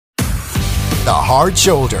The Hard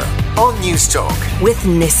Shoulder on Newstalk. With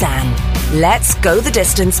Nissan. Let's go the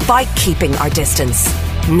distance by keeping our distance.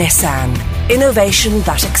 Nissan. Innovation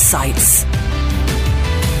that excites.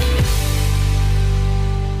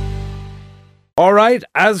 All right,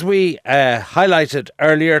 as we highlighted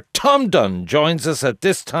earlier, Tom Dunn joins us at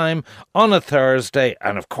this time on a Thursday,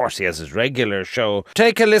 and of course he has his regular show.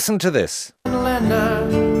 Take a listen to this. Linda,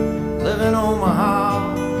 live in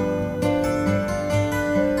Omaha.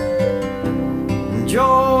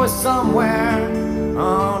 Joe is somewhere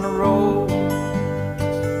on the road.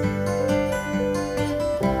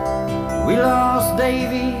 We lost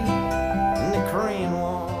Davy in the Korean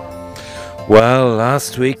War. Well,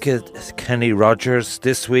 last week it's Kenny Rogers.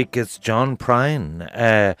 This week it's John Prine.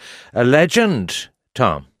 A legend,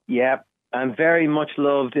 Tom. Yeah, and very much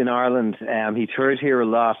loved in Ireland. He toured here a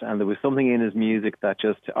lot, and there was something in his music that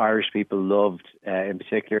just Irish people loved in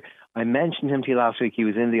particular. I mentioned him to you last week. He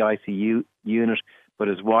was in the ICU unit, but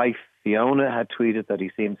his wife, Fiona, had tweeted that he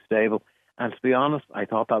seemed stable. And to be honest, I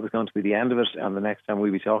thought that was going to be the end of it, and the next time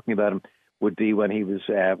we'd be talking about him would be when he was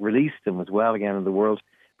released and was well again in the world.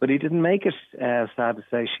 But he didn't make it, sad to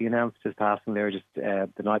say. She announced his passing there just the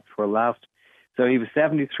night before last. So he was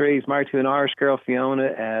 73. He's married to an Irish girl,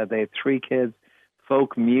 Fiona. They had 3 kids.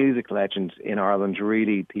 Folk music legend in Ireland.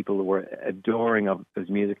 Really, people were adoring of his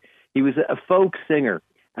music. He was a folk singer,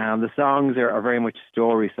 and the songs are very much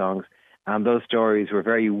story songs. And those stories were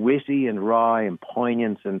very witty and wry and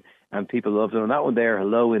poignant, and people loved them. And that one there,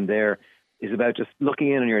 Hello in There, is about just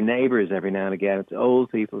looking in on your neighbours every now and again. It's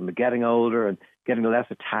old people and they're getting older and getting less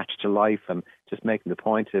attached to life, and just making the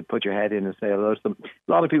point to put your head in and say hello to them.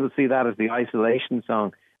 A lot of people see that as the isolation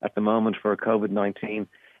song at the moment for COVID-19.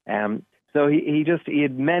 So he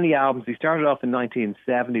had many albums. He started off in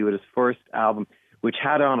 1970 with his first album, which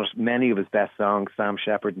had on it many of his best songs, Sam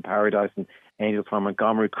Shepard and Paradise and Angels from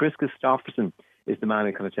Montgomery. Chris Christopherson is the man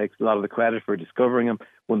who kind of takes a lot of the credit for discovering him,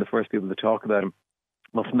 one of the first people to talk about him.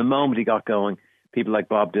 Well, from the moment he got going, people like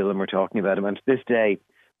Bob Dylan were talking about him. And to this day,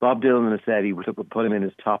 Bob Dylan has said he would put him in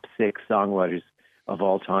his top 6 songwriters of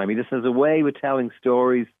all time. He just has a way with telling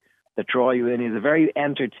stories that draw you in. He has a very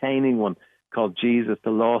entertaining one called Jesus,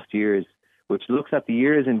 The Lost Years, which looks at the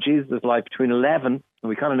years in Jesus' life between 11, and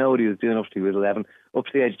we kind of know what he was doing up to he was 11, up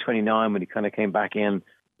to the age of 29 when he kind of came back in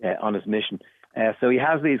on his mission. So he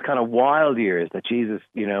has these kind of wild years that Jesus,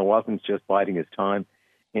 wasn't just biding his time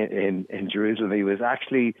in Jerusalem. He was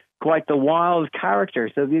actually quite the wild character.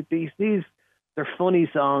 So these they're funny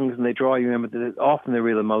songs and they draw you in, but there's often a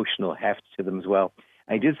real emotional heft to them as well.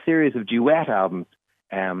 And he did a series of duet albums,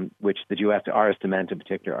 which the duets, Iris Dement in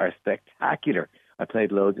particular, are spectacular. I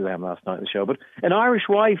played loads of them last night in the show. But an Irish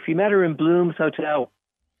wife, he met her in Bloom's Hotel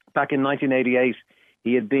back in 1988.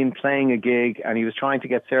 He had been playing a gig and he was trying to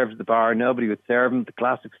get served at the bar. Nobody would serve him, the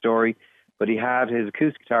classic story. But he had his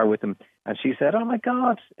acoustic guitar with him. And she said, "Oh my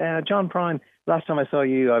God, John Prine, last time I saw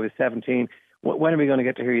you, I was 17. When are we going to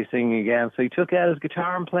get to hear you singing again?" So he took out his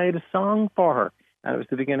guitar and played a song for her. And it was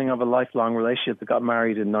the beginning of a lifelong relationship. They got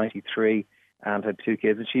married in 93 and had 2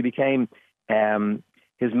 kids. And she became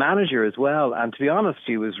his manager as well. And to be honest,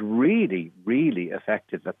 she was really, really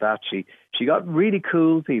effective at that. She got really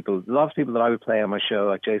cool people, lots of people that I would play on my show,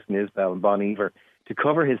 like Jason Isbell and Bon Iver, to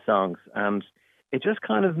cover his songs. And it just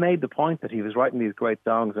kind of made the point that he was writing these great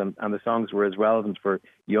songs, and the songs were as relevant for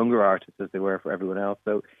younger artists as they were for everyone else.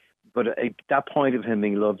 So, but at that point of him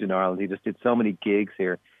being loved in Ireland, he just did so many gigs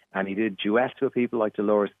here, and he did duets with people like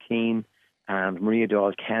Dolores Keane and Maria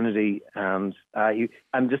Doyle Kennedy, and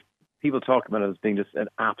just people talk about him as being just an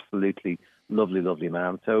absolutely lovely, lovely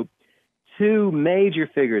man. So 2 major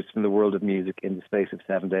figures from the world of music in the space of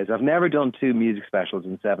 7 days. I've never done 2 music specials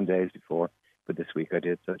in 7 days before, but this week I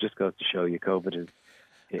did. So it just goes to show you COVID is...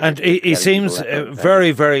 And he seems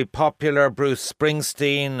very, very popular. Bruce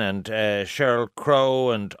Springsteen and Sheryl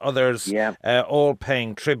Crow and others, all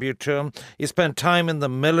paying tribute to him. He spent time in the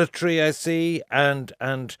military, I see, and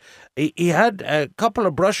he had a couple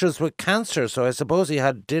of brushes with cancer, so I suppose he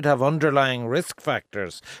did have underlying risk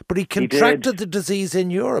factors. But he contracted the disease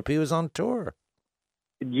in Europe. He was on tour.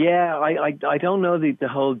 Yeah, I don't know the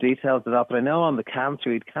whole details of that, but I know on the cancer,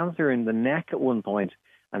 he had cancer in the neck at one point,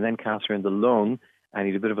 and then cancer in the lung, and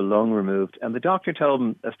he had a bit of a lung removed. And the doctor told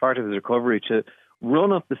him, as part of his recovery, to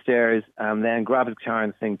run up the stairs and then grab his guitar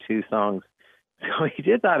and sing 2 songs. So he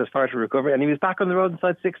did that as part of recovery, and he was back on the road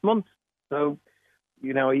inside 6 months. So,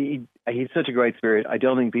 he's such a great spirit. I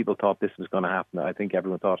don't think people thought this was going to happen. I think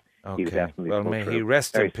everyone thought he was definitely... Well, may he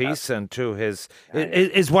rest in peace, and to his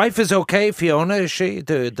wife is okay, Fiona, is she?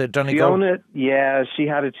 The Donegal? Fiona, yeah, she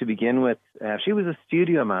had it to begin with. She was a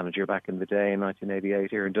studio manager back in the day in 1988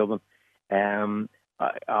 here in Dublin.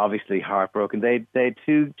 obviously heartbroken. They had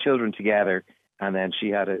 2 children together, and then she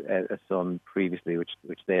had a son previously, which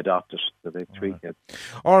they adopted. So they have 3 kids.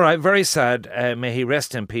 All right, very sad. May he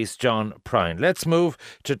rest in peace, John Prine. Let's move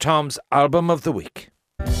to Tom's album of the week.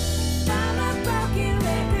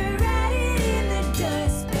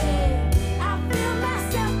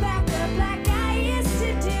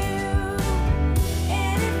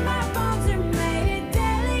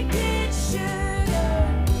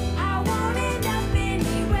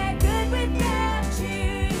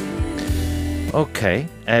 Okay,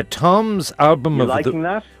 Tom's album you of liking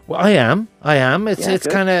that? Well, I am. It's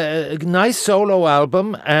kind of a nice solo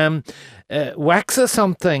album. Waxa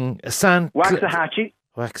something. Waxahachie.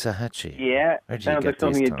 Waxahachie. Yeah, sounds like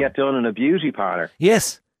something you'd get done in a beauty parlour.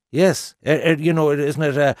 Yes. Isn't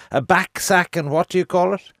it a back sack and what do you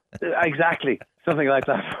call it? Exactly. Something like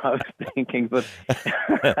that, I was thinking. But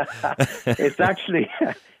it's actually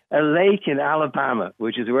a lake in Alabama,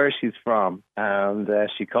 which is where she's from. And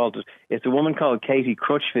she called it, it's a woman called Katie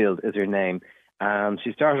Crutchfield is her name. And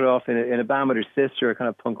she started off in a band with her sister, a kind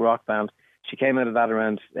of punk rock band. She came out of that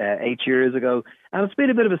around 8 years ago. And it's been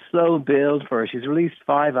a bit of a slow build for her. She's released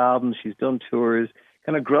 5 albums. She's done tours,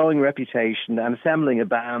 kind of growing reputation and assembling a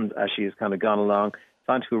band as she's kind of gone along.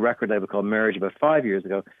 Signed to a record label called Merge about 5 years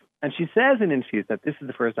ago. And she says in interviews that this is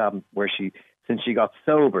the first album where since she got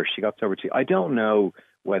sober too. I don't know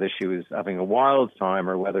whether she was having a wild time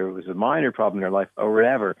or whether it was a minor problem in her life or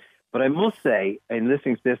whatever. But I must say, in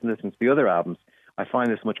listening to this and listening to the other albums, I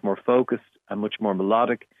find this much more focused and much more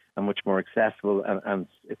melodic and much more accessible. And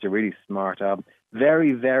it's a really smart album.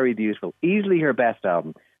 Very, very beautiful. Easily her best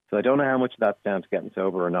album. So I don't know how much of that's down to getting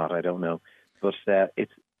sober or not. I don't know. But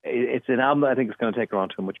it's an album that I think is going to take her on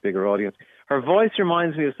to a much bigger audience. Her voice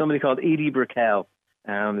reminds me of somebody called Edie Brickell.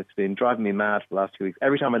 It's been driving me mad for the last 2 weeks.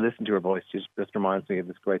 Every time I listen to her voice, she just reminds me of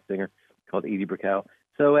this great singer called Edie Brickell.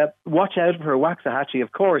 So watch out for her. Waxahachie,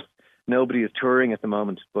 of course, nobody is touring at the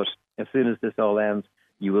moment, but as soon as this all ends,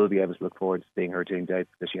 you will be able to look forward to seeing her doing dates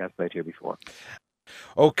because she has played here before.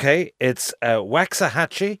 Okay, it's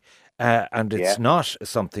Waxahachie. And it's not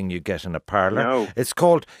something you get in a parlour. No. It's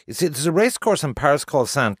called, there's a race course in Paris called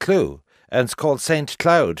Saint Cloud, and it's called Saint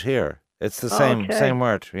Cloud here. It's the same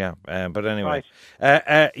word, yeah. But anyway,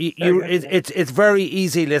 right. It's very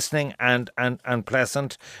easy listening and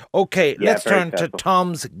pleasant. Okay, let's turn to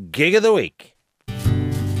Tom's gig of the week.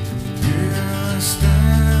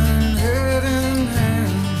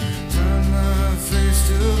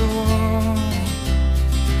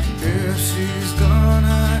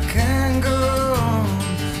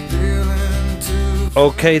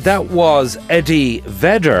 Okay, that was Eddie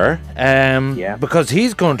Vedder, because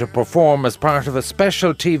he's going to perform as part of a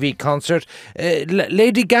special TV concert.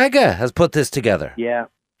 Lady Gaga has put this together. Yeah,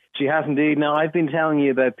 she has indeed. Now, I've been telling you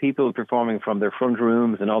about people performing from their front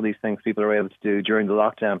rooms and all these things people are able to do during the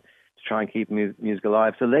lockdown to try and keep music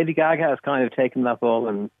alive. So Lady Gaga has kind of taken that ball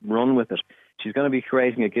and run with it. She's going to be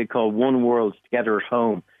creating a gig called One World Together at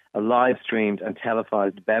Home, a live-streamed and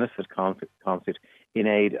televised benefit concert in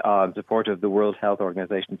aid of support of the World Health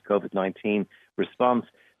Organization's COVID-19 response.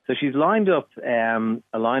 So she's lined up a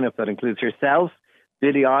lineup that includes herself,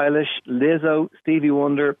 Billie Eilish, Lizzo, Stevie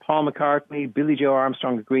Wonder, Paul McCartney, Billie Joe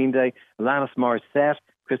Armstrong of Green Day, Alanis Morissette,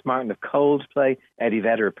 Chris Martin of Coldplay, Eddie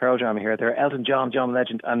Vedder of Pearl Jam here, there, Elton John, John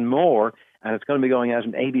Legend, and more. And it's going to be going out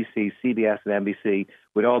on ABC, CBS, and NBC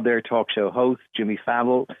with all their talk show hosts, Jimmy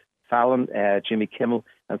Fallon, Jimmy Kimmel,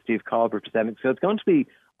 and Steve Colbert presenting. So it's going to be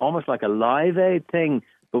almost like a Live Aid thing,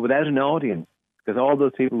 but without an audience, because all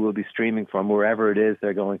those people will be streaming from wherever it is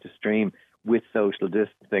they're going to stream with social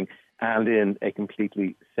distancing and in a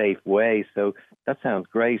completely safe way. So that sounds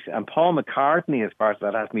great. And Paul McCartney, as part of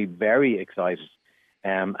that, has me very excited,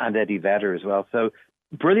 and Eddie Vedder as well. So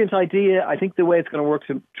brilliant idea. I think the way it's going to work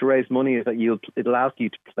to raise money is that it'll ask you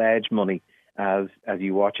to pledge money as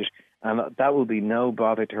you watch it. And that will be no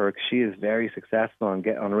bother to her because she is very successful on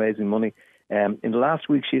raising money. In the last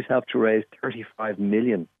week, she's helped to raise 35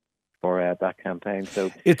 million for that campaign.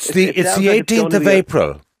 So it's the 18th of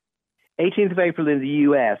April. 18th of April in the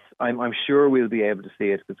US. I'm sure we'll be able to see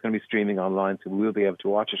it. It's going to be streaming online, so we'll be able to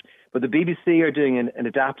watch it. But the BBC are doing an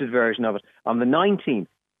adapted version of it on the 19th,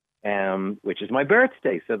 which is my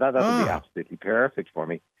birthday. So that would be absolutely perfect for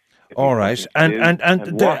me. All right, and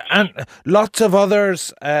lots of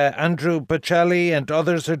others, Andrew Bocelli and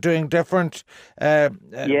others are doing different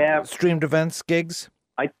streamed events, gigs.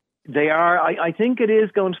 They are. I think it is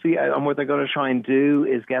going to be, and what they're going to try and do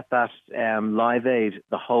is get that Live Aid,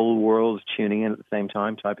 the whole world tuning in at the same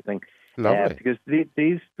time type of thing. Lovely. Because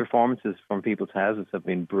these performances from people's houses have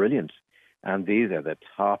been brilliant. And these are the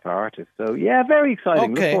top artists. So, yeah, very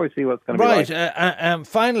exciting. Okay. Look forward to see what's going to be like. Right.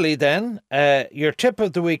 Finally, then, your tip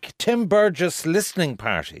of the week, Tim Burgess listening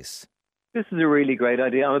parties. This is a really great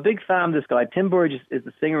idea. I'm a big fan of this guy. Tim Burgess is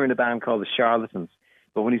the singer in a band called The Charlatans.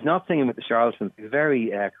 But when he's not singing with The Charlatans, he's a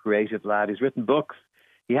very creative lad. He's written books.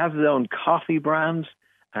 He has his own coffee brand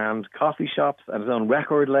and coffee shops and his own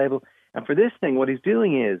record label. And for this thing, what he's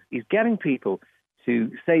doing is he's getting people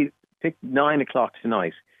to, say, pick 9 o'clock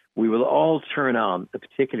tonight. We will all turn on a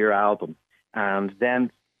particular album and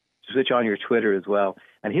then switch on your Twitter as well.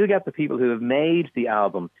 And he'll get the people who have made the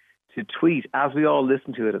album to tweet as we all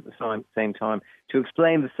listen to it at the same time, to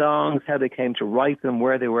explain the songs, how they came to write them,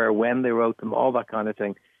 where they were, when they wrote them, all that kind of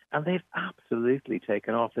thing. And they've absolutely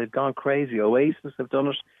taken off. They've gone crazy. Oasis have done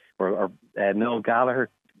it, or Noel Gallagher,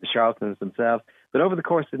 the Charlatans themselves. But over the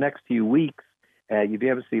course of the next few weeks, you'll be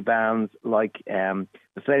able to see bands like The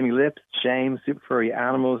Flaming Lips, Shame, Super Furry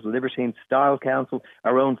Animals, Libertine, Style Council,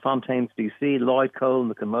 our own Fontaines DC, Lloyd Cole and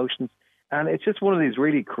the Commotions. And it's just one of these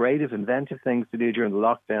really creative, inventive things to do during the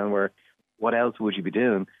lockdown where what else would you be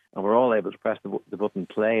doing? And we're all able to press the button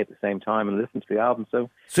play at the same time and listen to the album. So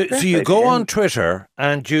you go on Twitter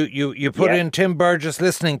and you put in Tim Burgess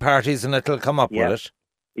listening parties and it'll come up with it?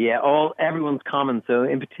 Yeah, everyone's comments. So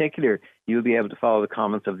in particular, you'll be able to follow the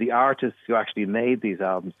comments of the artists who actually made these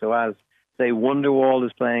albums. So as, say, Wonderwall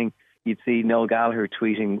is playing, you'd see Noel Gallagher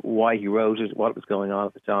tweeting why he wrote it, what was going on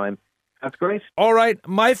at the time. That's great. All right.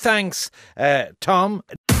 My thanks, Tom.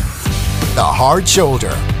 The Hard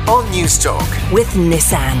Shoulder on News Talk. With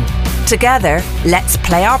Nissan. Together, let's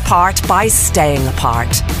play our part by staying apart.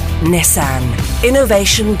 Nissan.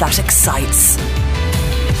 Innovation that excites.